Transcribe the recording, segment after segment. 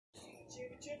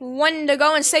One to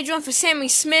go in stage 1 for Sammy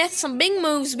Smith. Some big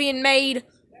moves being made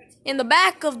in the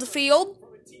back of the field.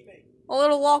 A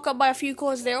little walk up by a few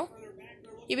cars there.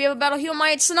 You have a battle here.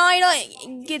 Myatt Snider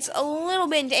gets a little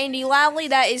bit into Andy Ladley.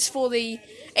 That is for the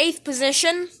 8th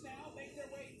position.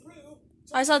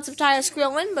 I saw some tires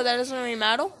squealing, but that doesn't really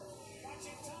matter.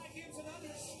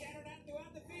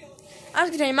 I was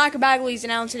going to tell you, Michael Bagley's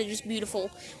announcing it just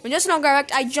beautiful. When Justin got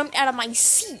wrecked, I jumped out of my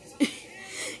seat.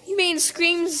 He made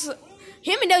screams.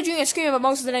 Him and Dale Jr. scream about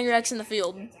most of the dang wrecks in the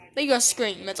field. They just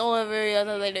scream. That's all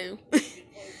they do.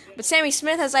 But Sammy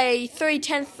Smith has a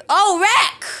 3/10. Oh,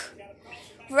 wreck!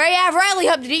 Riley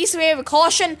Herbst. Did he say we have a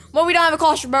caution? Well, we don't have a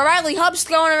caution, but Riley Herbst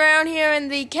going around here in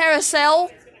the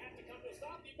carousel.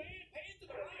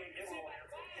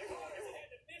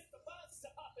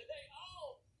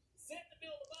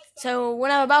 So,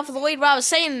 when I'm about for the lead, what I was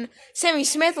saying, Sammy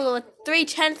Smith with a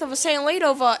 3/10 of a second lead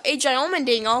over AJ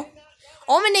Allmendinger.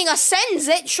 Allmendinger sends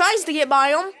it, tries to get by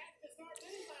him.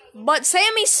 But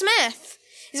Sammy Smith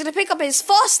is going to pick up his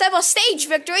first ever stage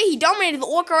victory. He dominated the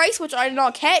Orca race, which I did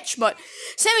not catch, but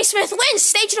Sammy Smith wins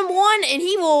stage number 1, and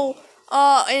he will,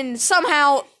 and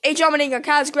somehow, AJ Allmendinger,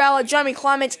 Kaz Growler, Jeremy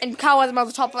Clements, and Kyle Weatherman are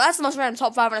the top 5. That's the most random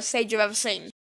top 5 on a stage I've ever seen.